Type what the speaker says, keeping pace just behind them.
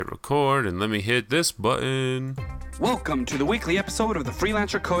Record and let me hit this button. Welcome to the weekly episode of the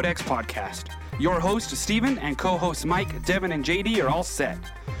Freelancer Codex podcast. Your host Steven and co-hosts Mike, Devin, and JD are all set.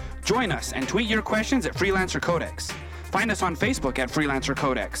 Join us and tweet your questions at Freelancer Codex. Find us on Facebook at Freelancer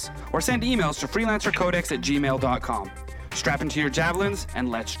Codex or send emails to freelancercodex@gmail.com. Strap into your javelins and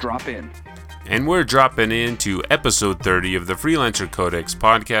let's drop in. And we're dropping into episode 30 of the Freelancer Codex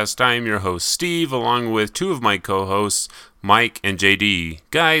podcast. I am your host Steve, along with two of my co-hosts, Mike and JD.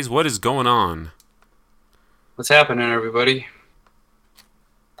 Guys, what is going on? What's happening, everybody?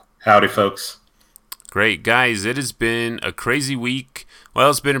 Howdy, folks. Great, guys. It has been a crazy week. Well,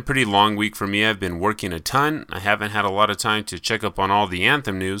 it's been a pretty long week for me. I've been working a ton. I haven't had a lot of time to check up on all the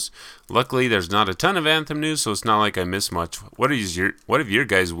Anthem news. Luckily, there's not a ton of Anthem news, so it's not like I miss much. What have your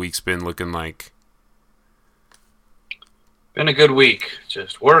guys' weeks been looking like? Been a good week.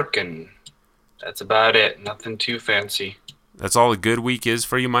 Just work, and that's about it. Nothing too fancy. That's all a good week is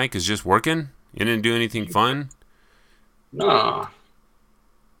for you, Mike, is just working? You didn't do anything fun? No.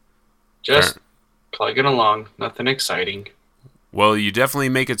 Just plugging along. Nothing exciting. Well, you definitely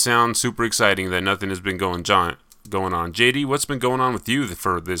make it sound super exciting that nothing has been going on. JD, what's been going on with you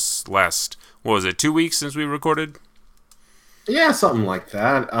for this last, 2 weeks since we recorded? Yeah, something like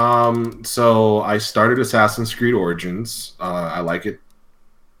that. So I started Assassin's Creed Origins. I like it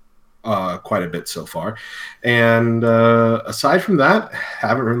quite a bit so far. And aside from that,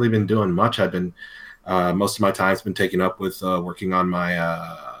 haven't really been doing much. I've been most of my time's been taken up with working on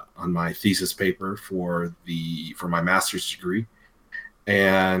my thesis paper for my master's degree,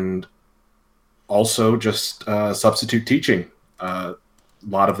 and also just substitute teaching. A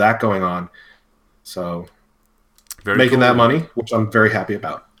lot of that going on. So making that money, which I'm very happy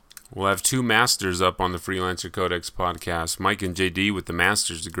about. We'll have two masters up on the Freelancer Codex podcast. Mike and JD with the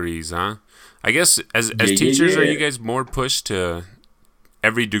master's degrees, huh? I guess as teachers, are you guys more pushed to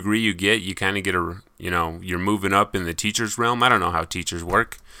every degree you get, you kind of get you're moving up in the teacher's realm? I don't know how teachers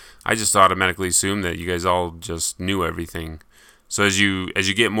work. I just automatically assume that you guys all just knew everything. So as you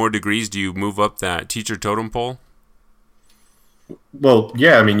get more degrees, do you move up that teacher totem pole? Well,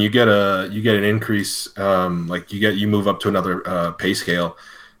 yeah. I mean, you get an increase. You move up to another pay scale.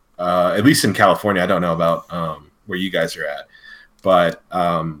 At least in California, I don't know about where you guys are at, but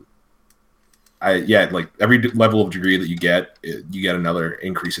every level of degree that you get another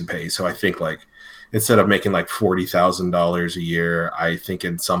increase in pay. So I think instead of making $40,000 a year, I think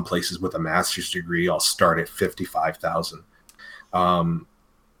in some places with a master's degree, I'll start at $55,000.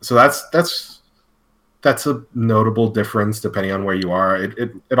 So that's a notable difference depending on where you are.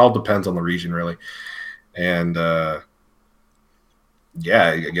 It all depends on the region, really. And I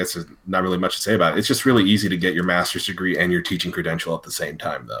guess there's not really much to say about it. It's just really easy to get your master's degree and your teaching credential at the same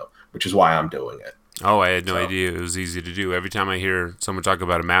time, though, which is why I'm doing it. Oh, I had no idea it was easy to do. Every time I hear someone talk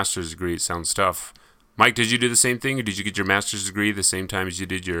about a master's degree, it sounds tough. Mike, did you do the same thing, or did you get your master's degree the same time as you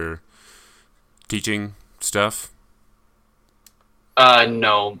did your teaching stuff?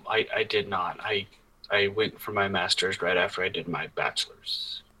 No, I did not. I went for my master's right after I did my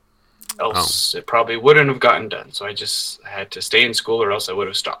bachelor's. Else it probably wouldn't have gotten done. So I just had to stay in school, or else I would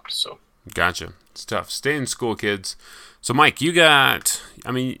have stopped. So gotcha. It's tough. Stay in school, kids. So Mike, you had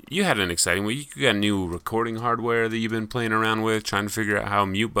an exciting week. You got new recording hardware that you've been playing around with, trying to figure out how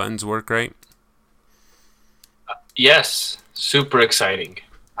mute buttons work, right? Yes, super exciting.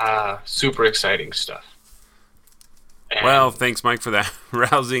 Super exciting stuff. And well, thanks, Mike, for that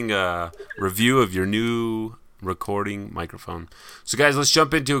rousing review of your new recording microphone. So, guys, let's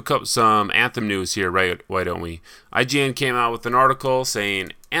jump into some Anthem news here, right? Why don't we? IGN came out with an article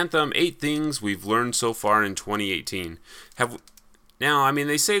saying, Anthem, 8 things we've learned so far in 2018.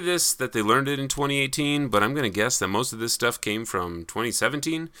 They say that they learned it in 2018, but I'm going to guess that most of this stuff came from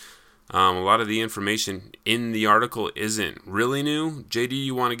 2017. A lot of the information in the article isn't really new. JD,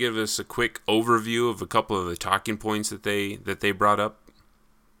 you want to give us a quick overview of a couple of the talking points that they brought up?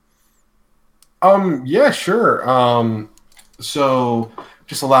 Yeah, sure. So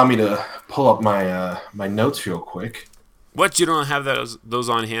just allow me to pull up my my notes real quick. What, you don't have those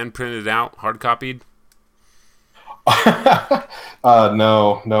on hand, printed out, hard copied?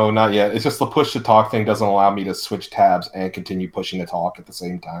 No, not yet. It's just the push to talk thing doesn't allow me to switch tabs and continue pushing to talk at the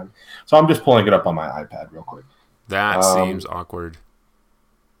same time. So I'm just pulling it up on my iPad real quick. That seems awkward.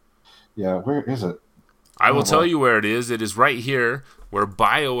 Yeah, where is it? I will tell you where it is. It is right here, where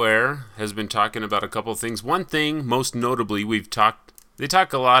BioWare has been talking about a couple of things. One thing, most notably, they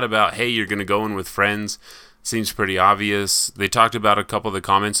talk a lot about, hey, you're going to go in with friends. Seems pretty obvious. They talked about a couple of the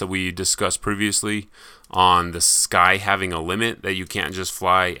comments that we discussed previously on the sky having a limit, that you can't just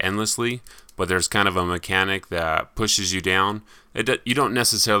fly endlessly, but there's kind of a mechanic that pushes you down. You don't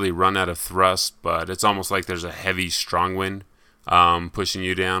necessarily run out of thrust, but it's almost like there's a heavy strong wind pushing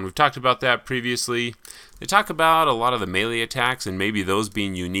you down. We've talked about that previously. They talk about a lot of the melee attacks and maybe those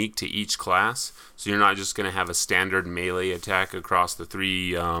being unique to each class. So you're not just going to have a standard melee attack across the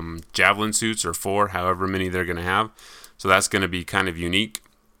 3 javelin suits or 4, however many they're going to have. So that's going to be kind of unique.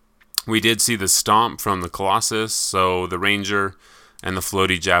 We did see the stomp from the Colossus, so the Ranger and the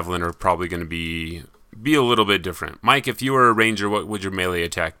floaty javelin are probably going to be a little bit different. Mike, if you were a Ranger, what would your melee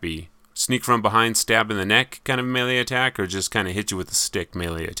attack be? Sneak from behind, stab in the neck kind of melee attack, or just kind of hit you with a stick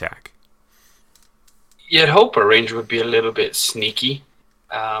melee attack? You'd hope a Ranger would be a little bit sneaky.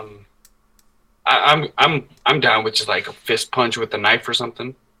 I'm down with just like a fist punch with a knife or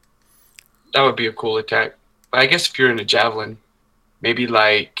something. That would be a cool attack. But I guess if you're in a javelin, maybe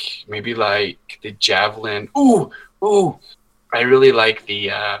like the javelin. Ooh! I really like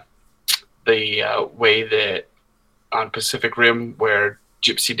the way that on Pacific Rim where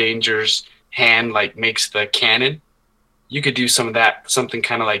Gypsy Danger's hand like makes the cannon. You could do something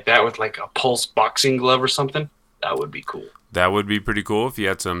kind of like that with like a pulse boxing glove or something. That would be cool. That would be pretty cool if you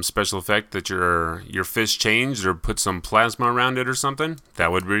had some special effect that your fist changed or put some plasma around it or something.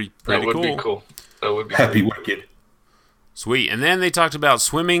 That would be pretty cool. That would be cool. That would be Happy cool. Wicked. Sweet. And then they talked about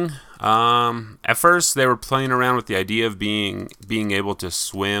swimming. At first, they were playing around with the idea of being able to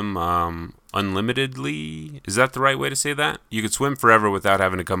swim unlimitedly. Is that the right way to say that? You could swim forever without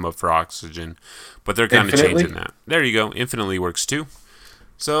having to come up for oxygen. But they're kind of changing that. There you go. Infinitely works too.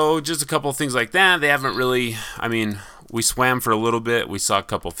 So just a couple of things like that. They haven't really, we swam for a little bit. We saw a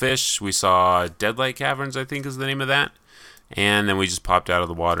couple fish. We saw Deadlight Caverns, I think is the name of that. And then we just popped out of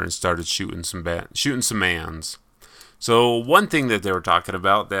the water and started shooting some mans. So one thing that they were talking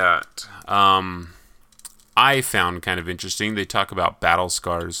about that I found kind of interesting, they talk about battle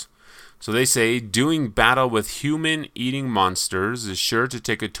scars. So they say, doing battle with human-eating monsters is sure to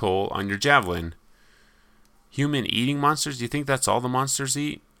take a toll on your javelin. Human-eating monsters? Do you think that's all the monsters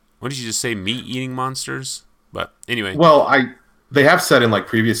eat? What did you just say, meat-eating monsters? But anyway. Well, they have said in like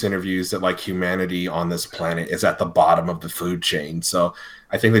previous interviews that like humanity on this planet is at the bottom of the food chain. So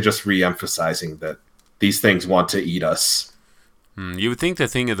I think they're just re-emphasizing that these things want to eat us. You would think the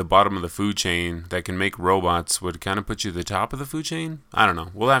thing at the bottom of the food chain that can make robots would kind of put you at the top of the food chain? I don't know.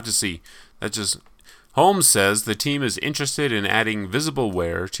 We'll have to see. Holmes says the team is interested in adding visible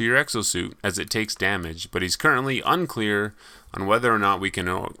wear to your exosuit as it takes damage, but he's currently unclear on whether or not we can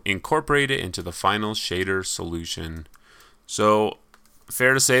incorporate it into the final shader solution. So,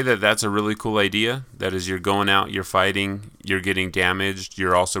 fair to say that that's a really cool idea. That is, you're going out, you're fighting, you're getting damaged,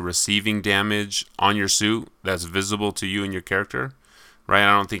 you're also receiving damage on your suit that's visible to you and your character, right?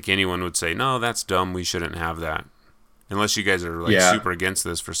 I don't think anyone would say, no, that's dumb, we shouldn't have that. Unless you guys are super against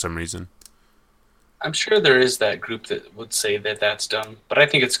this for some reason. I'm sure there is that group that would say that that's dumb, but I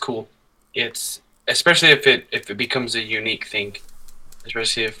think it's cool. It's especially if it becomes a unique thing,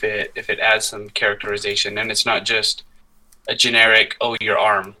 especially if it adds some characterization and it's not just a generic, your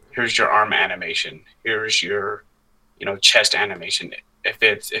arm. Here's your arm animation. Here's your, chest animation. If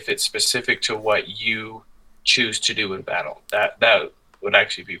it's specific to what you choose to do in battle, that would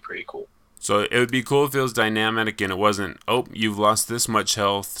actually be pretty cool. So it would be cool if it was dynamic and it wasn't, you've lost this much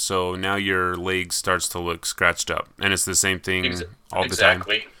health, so now your leg starts to look scratched up. And it's the same thing all the time.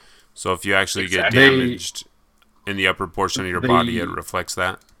 Exactly. So if you actually get damaged in the upper portion of your body, it reflects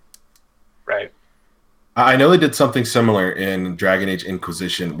that. Right. I know they did something similar in Dragon Age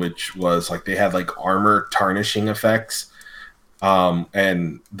Inquisition, which was like they had like armor tarnishing effects.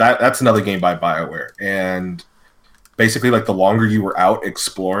 And that's another game by BioWare. And basically, like the longer you were out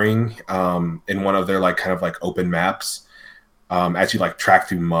exploring in one of their like kind of like open maps, as you like track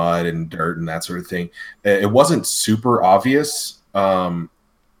through mud and dirt and that sort of thing, it wasn't super obvious,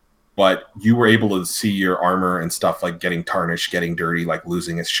 but you were able to see your armor and stuff like getting tarnished, getting dirty, like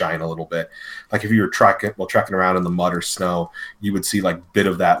losing its shine a little bit. Like if you were tracking around in the mud or snow, you would see like bit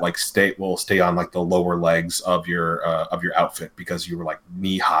of that like stay on like the lower legs of your outfit because you were like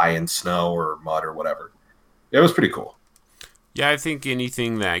knee high in snow or mud or whatever. It was pretty cool. Yeah, I think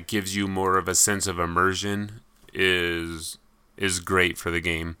anything that gives you more of a sense of immersion is great for the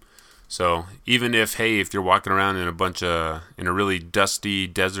game. So even if you're walking around in a really dusty,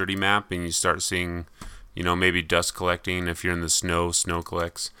 deserty map and you start seeing, maybe dust collecting, if you're in the snow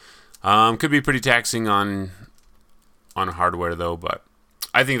collects. Could be pretty taxing on hardware though, but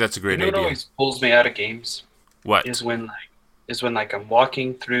I think that's a great idea. What always pulls me out of games? What? Is when I'm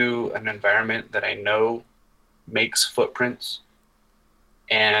walking through an environment that I know makes footprints,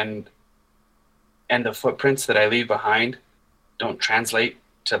 and the footprints that I leave behind don't translate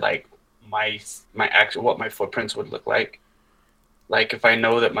to like my actual what my footprints would look like. Like if I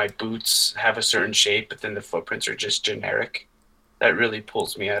know that my boots have a certain shape, but then the footprints are just generic, that really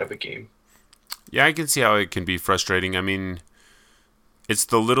pulls me out of a game. Yeah, I can see how it can be frustrating. I mean, it's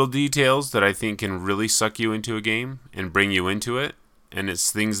the little details that I think can really suck you into a game and bring you into it. And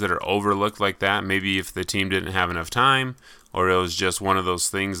it's things that are overlooked like that. Maybe if the team didn't have enough time, or it was just one of those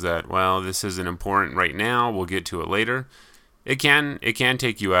things that, well, this isn't important right now, we'll get to it later. It can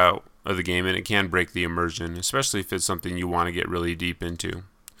take you out of the game, and it can break the immersion, especially if it's something you want to get really deep into.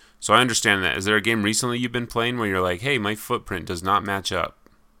 So I understand that. Is there a game recently you've been playing where you're like, hey, my footprint does not match up?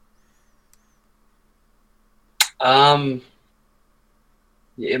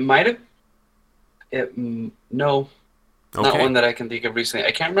 It might have. No, Okay. not one that I can think of recently.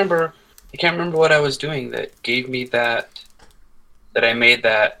 I can't remember what I was doing that gave me that I made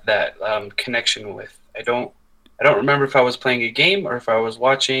that connection with. I don't remember if I was playing a game or if I was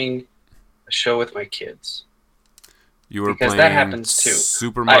watching a show with my kids. You were because playing that happens too.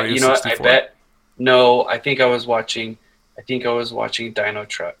 Super Mario 64. I bet. No, I think I was watching Dino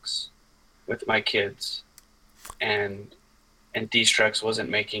Trucks with my kids, and D-Strucks wasn't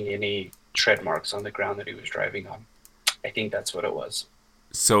making any tread marks on the ground that he was driving on. I think that's what it was.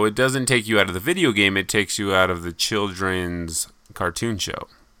 So it doesn't take you out of the video game, it takes you out of the children's cartoon show.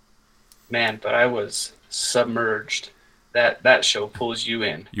 Man, but I was submerged. That show pulls you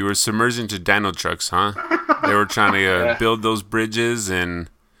in. You were submerged into Dino Trucks, huh? They were trying to build those bridges and...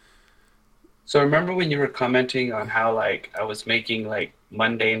 So remember when you were commenting on how like I was making like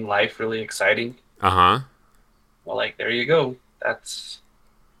mundane life really exciting? Uh-huh. Well, like there you go. That's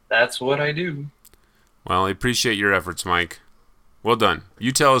what I do. Well, I appreciate your efforts, Mike. Well done.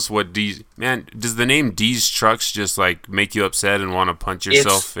 You tell us what D's... Man, does the name D's Trucks just like make you upset and want to punch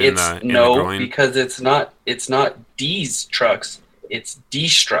yourself in the groin? No, because it's not D's Trucks. It's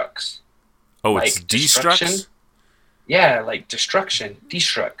D-Strucks. Oh, like it's D-Strucks? Yeah, like destruction.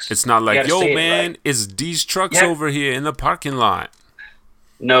 D-Strucks. It's not like, yo, man, right. It's D-Strucks over here in the parking lot.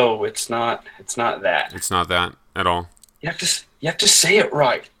 No, it's not. It's not that. It's not that at all. You have to say it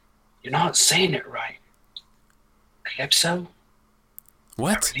right. You're not saying it right. Calypso?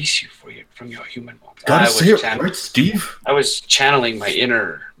 What? I release you from your human mode. Gotta say it right, Steve. I was channeling my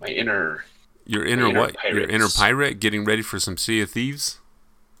inner. Your inner what? Pirates. Your inner pirate getting ready for some Sea of Thieves?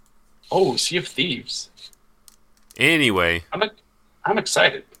 Oh, Sea of Thieves. Anyway. I'm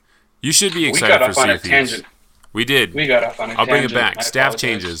excited. You should be excited for Sea of Thieves. Tangent. We did. We got off on a tangent. I'll bring it back. I Staff apologize.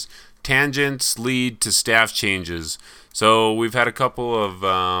 changes. Tangents lead to staff changes. So we've had a couple of,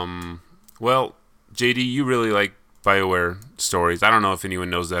 well, JD, you really like BioWare stories. I don't know if anyone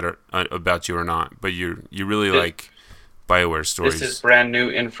knows that about you or not, but you really like BioWare stories. This is brand new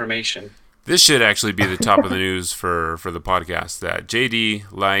information. This should actually be the top of the news for the podcast, that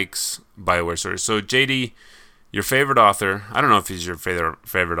JD likes BioWare stories. So JD, your favorite author, I don't know if he's your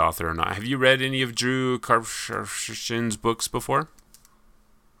favorite author or not. Have you read any of Drew Karpyshyn's books before?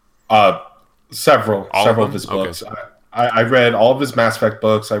 Several of his Okay. books. I read all of his Mass Effect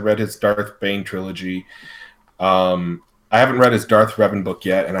books. I read his Darth Bane trilogy. I haven't read his Darth Revan book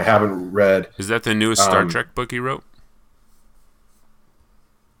yet, and I haven't read... Is that the newest Star Trek book he wrote?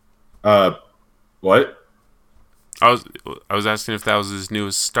 What? I was asking if that was his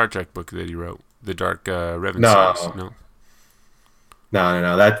newest Star Trek book that he wrote, the Dark Revan series.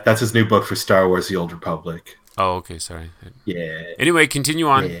 No. That's his new book for Star Wars: The Old Republic. Oh, okay, sorry. Yeah. Anyway, continue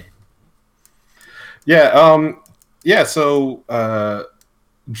on. Yeah. So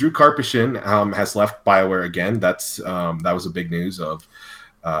Drew Karpyshyn has left BioWare again. That was a big news of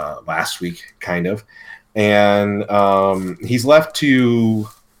last week, kind of, and he's left to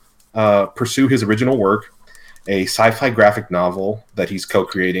pursue his original work, a sci-fi graphic novel that he's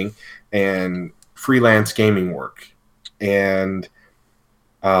co-creating, and freelance gaming work. And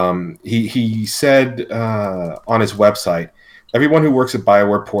he said on his website, everyone who works at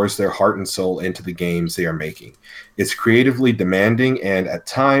BioWare pours their heart and soul into the games they are making. It's creatively demanding and at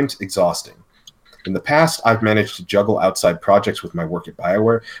times exhausting. In the past, I've managed to juggle outside projects with my work at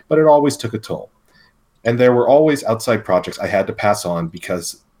BioWare, but it always took a toll. And there were always outside projects I had to pass on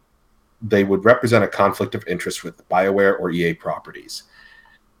because they would represent a conflict of interest with BioWare or EA properties.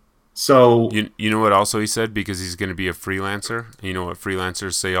 So you know what also he said? Because he's going to be a freelancer. You know what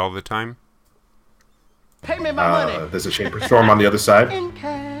freelancers say all the time? Pay me my money. There's a Chamber Storm on the other side. In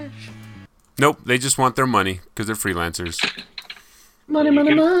cash. Nope, they just want their money because they're freelancers. Money.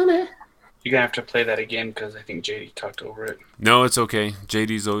 You're gonna have to play that again because I think JD talked over it. No, it's okay.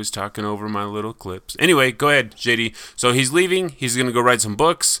 JD's always talking over my little clips. Anyway, go ahead, JD. So he's leaving. He's going to go write some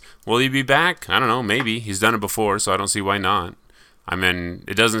books. Will he be back? I don't know. Maybe. He's done it before, so I don't see why not. I mean,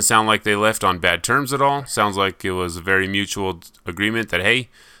 it doesn't sound like they left on bad terms at all. Sounds like it was a very mutual agreement that, hey,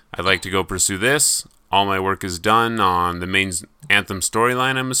 I'd like to go pursue this. All my work is done on the main Anthem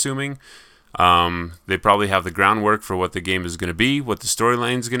storyline, I'm assuming. They probably have the groundwork for what the game is going to be, what the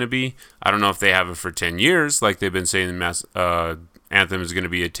storyline is going to be. I don't know if they have it for 10 years, like they've been saying Anthem is going to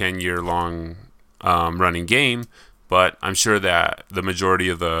be a 10-year long running game, but I'm sure that the majority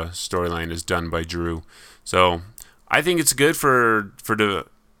of the storyline is done by Drew. So I think it's good for the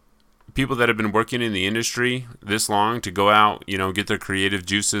people that have been working in the industry this long to go out, get their creative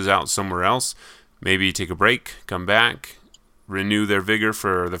juices out somewhere else, maybe take a break, come back, renew their vigor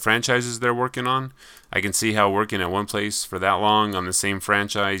for the franchises they're working on. I can see how working at one place for that long on the same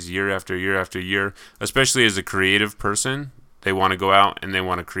franchise year after year after year, especially as a creative person, they want to go out and they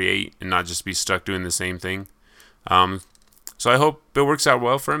want to create and not just be stuck doing the same thing. So I hope it works out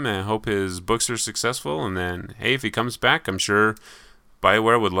well for him, and I hope his books are successful. And then, hey, if he comes back, I'm sure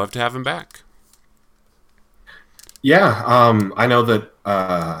BioWare would love to have him back. Yeah, I know that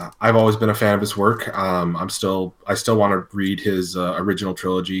I've always been a fan of his work. I still want to read his original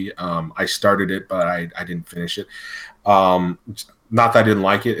trilogy. I started it, but I didn't finish it. Not that I didn't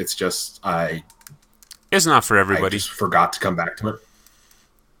like it. It's just it's not for everybody. I just forgot to come back to it.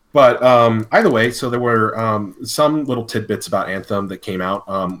 But either way, so there were some little tidbits about Anthem that came out.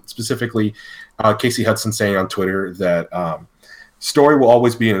 Specifically, Casey Hudson saying on Twitter that story will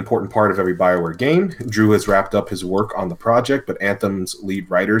always be an important part of every BioWare game. Drew has wrapped up his work on the project, but Anthem's lead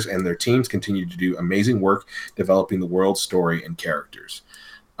writers and their teams continue to do amazing work developing the world, story, and characters.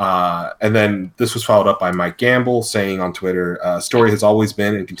 And then this was followed up by Mike Gamble saying on Twitter, story has always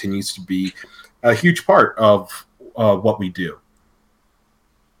been and continues to be a huge part of what we do.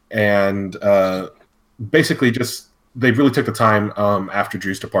 And basically just they really took the time after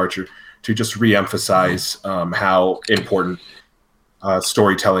Drew's departure to just re-emphasize how important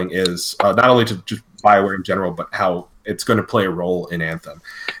storytelling is, not only to just BioWare in general, but how it's going to play a role in Anthem.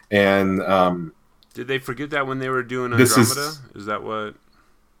 And did they forget that when they were doing Andromeda? Is that what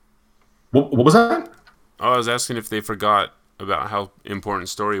was that? Oh, I was asking if they forgot about how important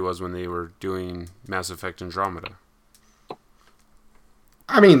story was when they were doing Mass Effect Andromeda.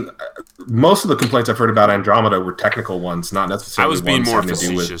 I mean, most of the complaints I've heard about Andromeda were technical ones, not necessarily. I was being ones more having to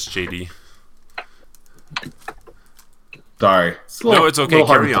do with... facetious, JD. Sorry. No, it's okay.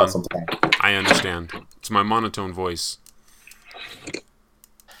 Carry on. I understand. It's my monotone voice.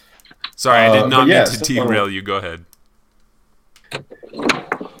 Sorry, I did not mean to derail you. Go ahead.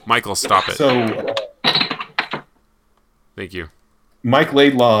 Michael, stop it. So, thank you. Mike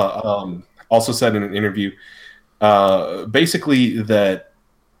Laidlaw also said in an interview, basically that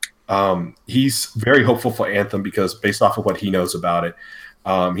he's very hopeful for Anthem because based off of what he knows about it,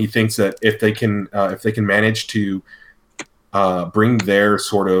 he thinks that if they can manage to bring their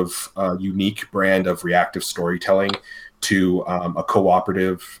sort of unique brand of reactive storytelling to a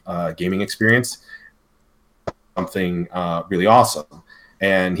cooperative gaming experience, something really awesome.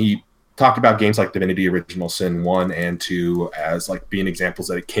 And he talked about games like Divinity Original Sin 1 and 2 as like being examples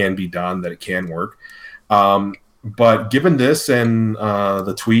that it can be done, that it can work. But given this and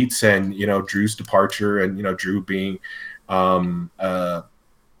the tweets and, Drew's departure and, Drew being a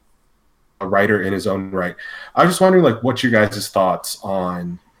writer in his own right, I was just wondering, like, what's your guys' thoughts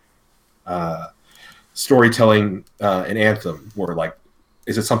on storytelling in Anthem? Or, like,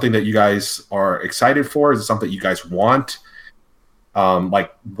 is it something that you guys are excited for? Is it something you guys want?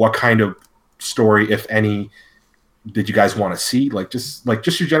 Like, what kind of story, if any, did you guys want to see?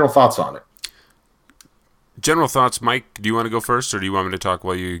 Just your general thoughts on it. General thoughts, Mike. Do you want to go first, or do you want me to talk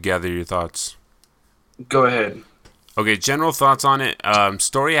while you gather your thoughts? Go ahead. Okay, general thoughts on it.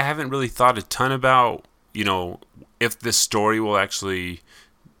 Story, I haven't really thought a ton about, if this story will actually...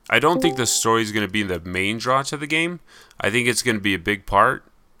 I don't think the story is going to be the main draw to the game. I think it's going to be a big part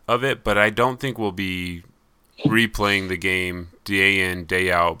of it, but I don't think we'll be replaying the game day in,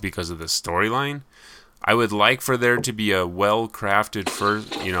 day out because of the storyline. I would like for there to be a well-crafted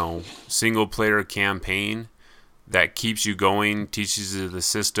first, single-player campaign that keeps you going, teaches you the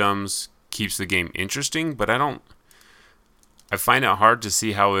systems, keeps the game interesting, but I find it hard to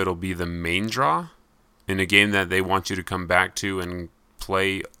see how it'll be the main draw in a game that they want you to come back to and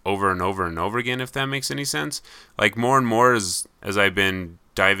play over and over and over again, if that makes any sense. Like, more and more as I've been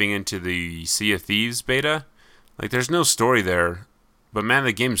diving into the Sea of Thieves beta, like, there's no story there. But man,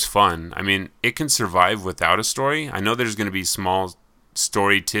 the game's fun. I mean, it can survive without a story. I know there's going to be small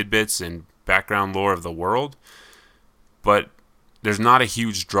story tidbits and background lore of the world, but there's not a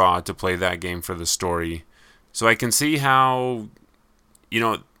huge draw to play that game for the story. So I can see how,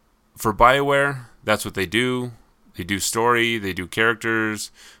 for BioWare, that's what they do. They do story, they do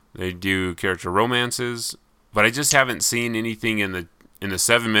characters, they do character romances, but I just haven't seen anything in the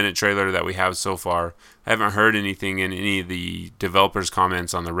 7-minute trailer that we have so far. I haven't heard anything in any of the developers'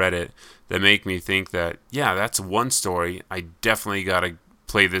 comments on the Reddit that make me think that, yeah, that's one story I definitely got to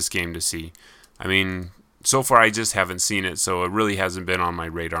play this game to see. I mean, so far I just haven't seen it, so it really hasn't been on my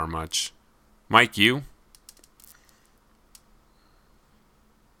radar much. Mike, you?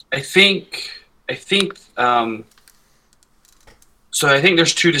 I think so I think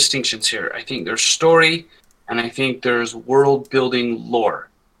there's two distinctions here. I think there's story, and I think there's world-building lore.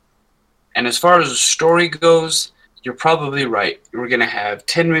 And as far as the story goes, you're probably right. We're going to have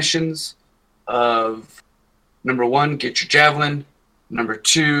 10 missions of, number 1, get your javelin. Number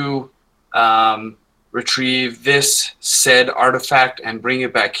 2, retrieve this said artifact and bring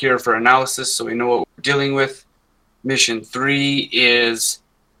it back here for analysis so we know what we're dealing with. Mission 3 is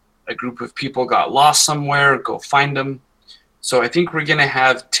a group of people got lost somewhere, go find them. So I think we're going to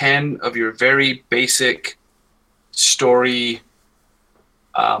have 10 of your very basic story,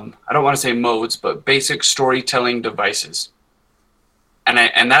 I don't want to say modes, but basic storytelling devices.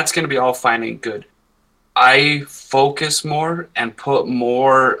 And that's going to be all fine and good. I focus more and put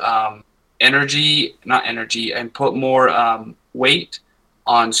more put more weight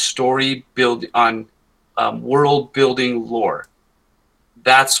on story build, on world building lore.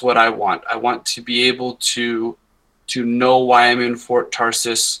 That's what I want. I want to be able to know why I'm in Fort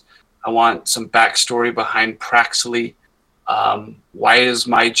Tarsis. I want some backstory behind Praxley. Why is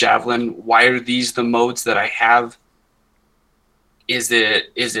my javelin? Why are these the modes that I have? Is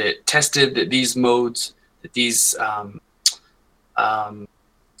it tested that these modes, that these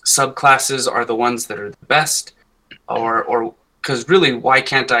subclasses are the ones that are the best, or because really, why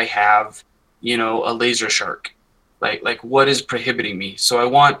can't I have, a laser shark? Like what is prohibiting me? So I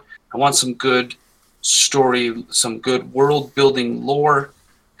want some good story, some good world building lore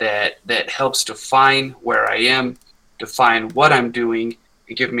that helps define where I am, define what I'm doing,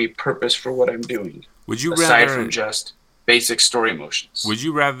 and give me purpose for what I'm doing. Would you aside rather, from just basic story motions? Would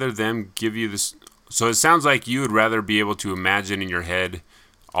you rather them give you this? So it sounds like you would rather be able to imagine in your head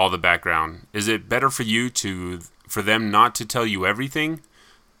all the background. Is it better for you for them not to tell you everything,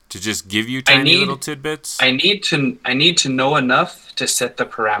 to just give you tiny little tidbits? I need to know enough to set the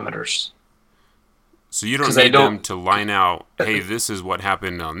parameters. So you don't need them to line out, hey, this is what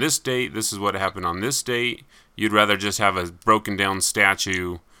happened on this date, this is what happened on this date. You'd rather just have a broken down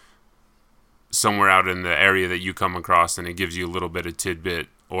statue somewhere out in the area that you come across, and it gives you a little bit of tidbit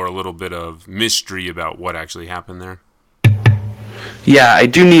or a little bit of mystery about what actually happened there. Yeah, I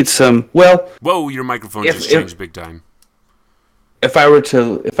do need some. Well, whoa, your microphone just changed big time. If I were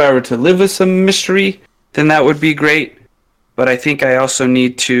to live with some mystery, then that would be great. But I think I also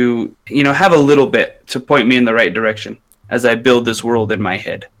need to, have a little bit to point me in the right direction as I build this world in my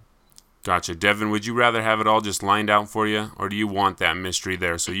head. Gotcha. Devin, would you rather have it all just lined out for you, or do you want that mystery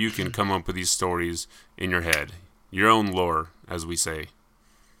there so you can come up with these stories in your head? Your own lore, as we say.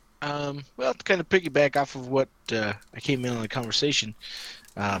 Well, to kind of piggyback off of what I came in on the conversation,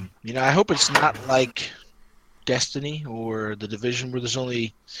 I hope it's not like Destiny or The Division where there's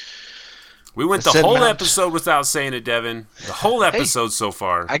only... We went the whole episode without saying it, Devin. The whole episode so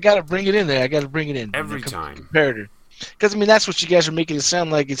far. I got to bring it in there. Every time. Comparator. Because, that's what you guys are making it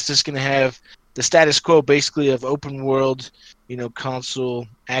sound like. It's just going to have the status quo, basically, of open world, console,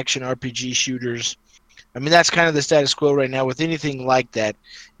 action, RPG shooters. That's kind of the status quo right now with anything like that.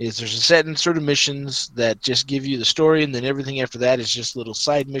 Is there's a set in sort of missions that just give you the story, and then everything after that is just little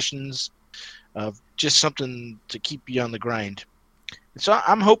side missions of just something to keep you on the grind. And so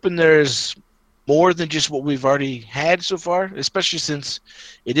I'm hoping there's more than just what we've already had so far, especially since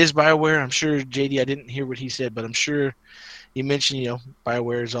it is BioWare. I'm sure, JD, I didn't hear what he said, but I'm sure he mentioned,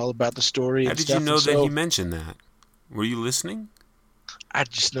 BioWare is all about the story and stuff. How did you know that he mentioned that? Were you listening? I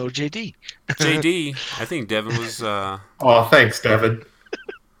just know JD. JD, I think Devin was... Oh, thanks, Devin.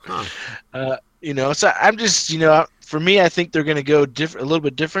 Huh. So I'm just, for me, I think they're going to go a little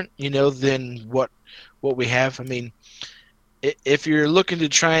bit different, than what we have. If you're looking to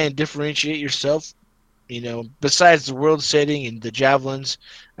try and differentiate yourself, besides the world setting and the javelins,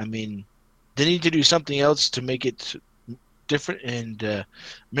 they need to do something else to make it different and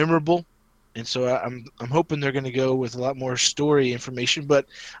memorable. And so I'm hoping they're going to go with a lot more story information. But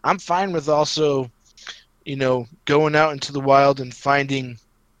I'm fine with also, going out into the wild and finding,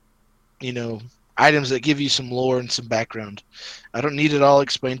 items that give you some lore and some background. I don't need it all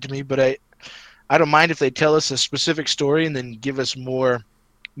explained to me, but I don't mind if they tell us a specific story and then give us more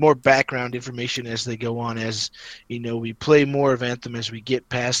background information as they go on, as we play more of Anthem, as we get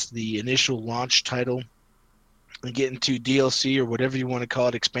past the initial launch title and get into DLC or whatever you want to call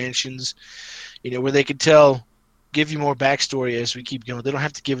it, expansions, where they could give you more backstory as we keep going. They don't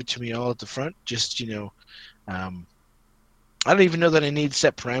have to give it to me all at the front. Just, I don't even know that I need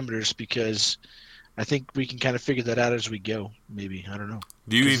set parameters because I think we can kind of figure that out as we go. Maybe, I don't know.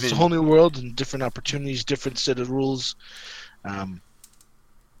 It's a whole new world and different opportunities, different set of rules.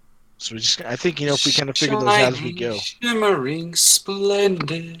 So I think if we kind of figure those out as we go. Shimmering,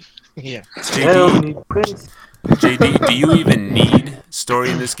 splendid. Yeah. JD, do you even need story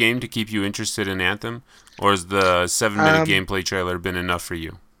in this game to keep you interested in Anthem, or has the 7-minute gameplay trailer been enough for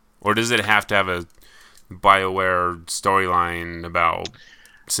you, or does it have to have a BioWare storyline about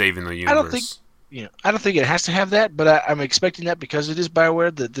saving the universe? I don't think it has to have that, but I'm expecting that because it is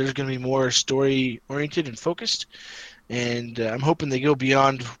BioWare that there's going to be more story oriented and focused. And I'm hoping they go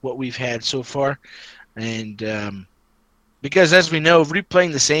beyond what we've had so far. And because, as we know,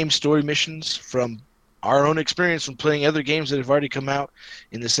 replaying the same story missions from our own experience from playing other games that have already come out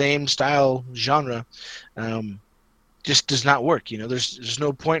in the same style genre just does not work. There's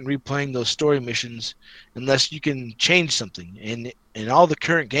no point in replaying those story missions unless you can change something. And in all the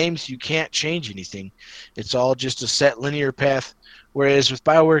current games, you can't change anything. It's all just a set linear path. Whereas with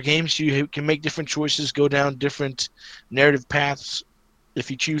BioWare games, you can make different choices, go down different narrative paths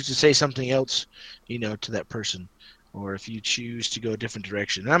if you choose to say something else, to that person, or if you choose to go a different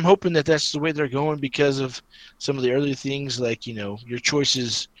direction. And I'm hoping that that's the way they're going because of some of the early things like, your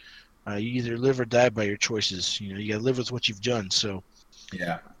choices. You either live or die by your choices. You got to live with what you've done. So,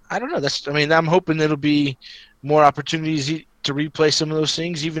 yeah, I don't know. I'm hoping there'll be more opportunities to replay some of those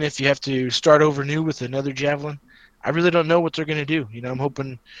things, even if you have to start over new with another Javelin. I really don't know what they're going to do. I'm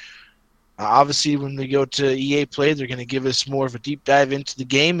hoping, obviously, when we go to EA Play, they're going to give us more of a deep dive into the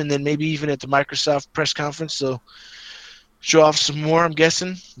game, and then maybe even at the Microsoft press conference, they'll show off some more, I'm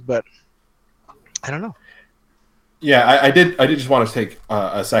guessing. But I don't know. Yeah, I did just want to take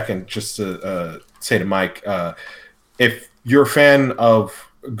a second just to say to Mike, if you're a fan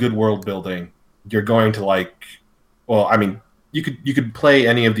of good world building, you're going to like. Well, I mean, you could play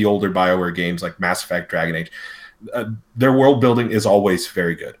any of the older BioWare games like Mass Effect, Dragon Age. Their world building is always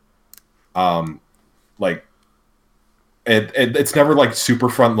very good. It's never like super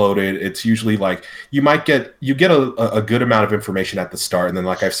front loaded. It's usually like you get a good amount of information at the start, and then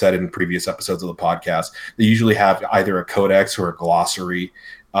like I've said in previous episodes of the podcast, they usually have either a codex or a glossary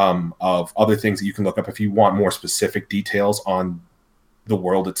of other things that you can look up if you want more specific details on the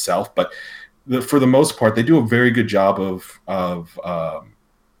world itself. But for the most part, they do a very good job of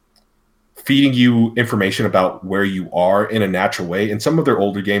feeding you information about where you are in a natural way. In some of their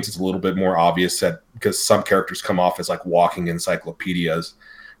older games, it's a little bit more obvious that because some characters come off as like walking encyclopedias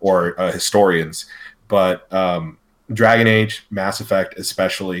or historians. But Dragon Age, Mass Effect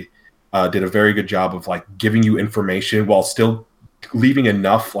especially, did a very good job of like giving you information while still leaving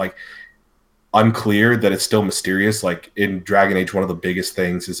enough like unclear that it's still mysterious. Like in Dragon Age, one of the biggest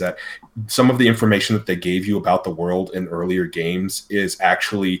things is that some of the information that they gave you about the world in earlier games is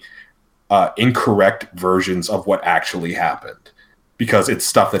actually incorrect versions of what actually happened, because it's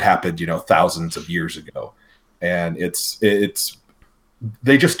stuff that happened, thousands of years ago, and it's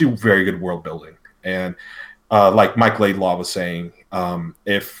they just do very good world building. And like Mike Laidlaw was saying,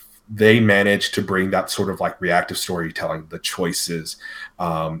 if they manage to bring that sort of like reactive storytelling, the choices,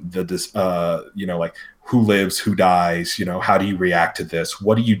 like who lives, who dies, how do you react to this?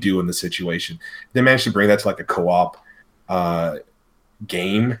 What do you do in the situation? They manage to bring that to like a co-op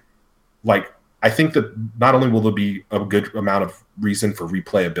game. Like, I think that not only will there be a good amount of reason for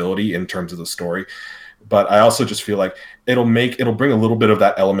replayability in terms of the story, but I also just feel like it'll bring a little bit of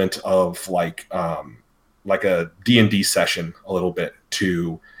that element of like a D&D session a little bit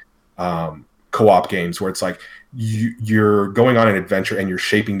to co-op games, where it's like you're going on an adventure and you're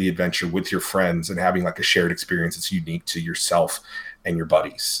shaping the adventure with your friends and having like a shared experience that's unique to yourself and your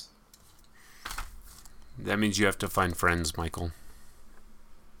buddies. That means you have to find friends, Michael.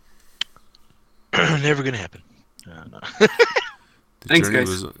 Never gonna happen. No. Thanks,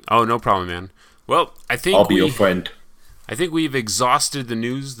 guys. No problem, man. Well, I think I'll be your friend. I think we've exhausted the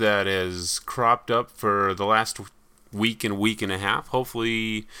news that has cropped up for the last week and a half.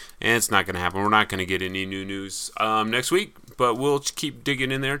 Hopefully, and it's not going to happen. We're not going to get any new news next week, but we'll keep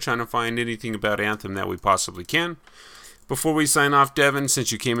digging in there, trying to find anything about Anthem that we possibly can. Before we sign off, Devin,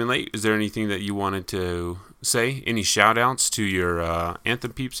 since you came in late, is there anything that you wanted to say? Any shout-outs to your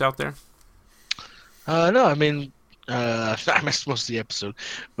Anthem peeps out there? No, I mean, I missed most of the episode,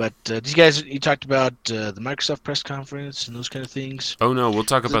 but you talked about the Microsoft press conference and those kind of things. Oh no, we'll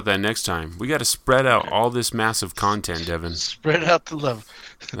talk about that next time. We got to spread out all this massive content, Devin. Spread out the love.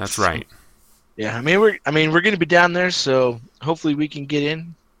 That's right. Yeah, I mean we're going to be down there, so hopefully we can get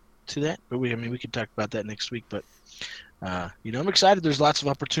in to that. But we can talk about that next week. But I'm excited. There's lots of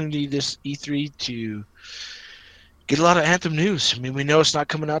opportunity this E3 to get a lot of Anthem news. I mean, we know it's not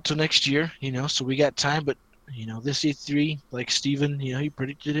coming out till next year, so we got time. But this E3, like Steven, he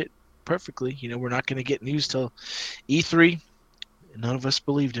predicted it perfectly. We're not going to get news till E3. None of us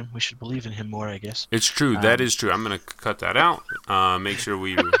believed him. We should believe in him more, I guess. It's true. That is true. I'm going to cut that out. Make sure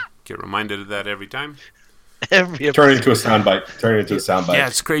we get reminded of that every time. Turn it into a soundbite. Yeah,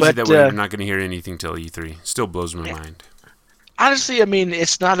 it's crazy that we're not going to hear anything till E3. Still blows my mind. Honestly, I mean,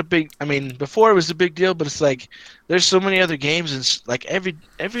 it's not a big. I mean, before it was a big deal, but it's like there's so many other games, and like every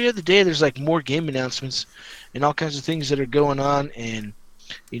other day there's like more game announcements and all kinds of things that are going on. And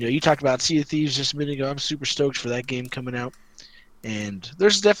you talked about Sea of Thieves just a minute ago. I'm super stoked for that game coming out. And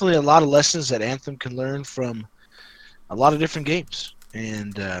there's definitely a lot of lessons that Anthem can learn from a lot of different games.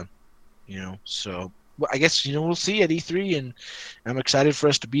 And so I guess we'll see at E3, and I'm excited for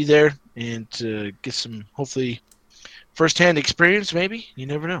us to be there and to get some hopefully first-hand experience. Maybe you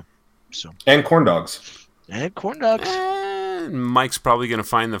never know. So and corn dogs. And Mike's probably gonna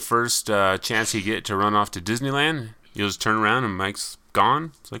find the first chance he get to run off to Disneyland. You'll just turn around and Mike's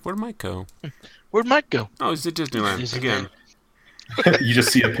gone. It's like, where'd Mike go? Where'd Mike go? Oh, he's at Disneyland again. You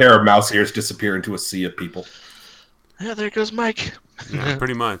just see a pair of mouse ears disappear into a sea of people. Yeah, there goes Mike. Yeah,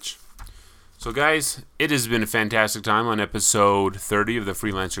 pretty much. So, guys, it has been a fantastic time on episode 30 of the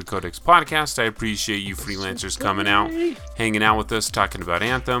Freelancer Codex podcast. I appreciate you freelancers coming out, hanging out with us, talking about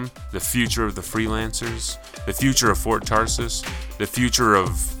Anthem, the future of the freelancers, the future of Fort Tarsus, the future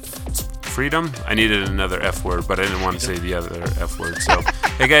of freedom. I needed another F word, but I didn't want to say the other F word. So,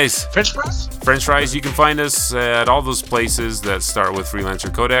 hey, guys. French fries? French fries. You can find us at all those places that start with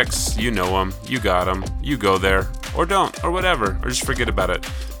Freelancer Codex. You know them. You got them. You go there. Or don't. Or whatever. Or just forget about it.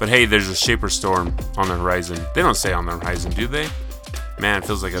 But hey, there's a Shaper Storm on the horizon. They don't say on the horizon, do they? Man, it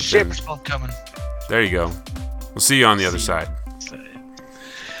feels like I've been... Shaper Storm coming. There you go. We'll see you on the other side.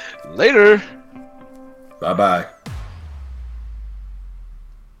 Later. Bye-bye.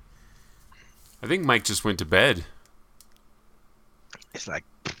 I think Mike just went to bed. It's like,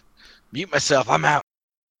 mute myself. I'm out.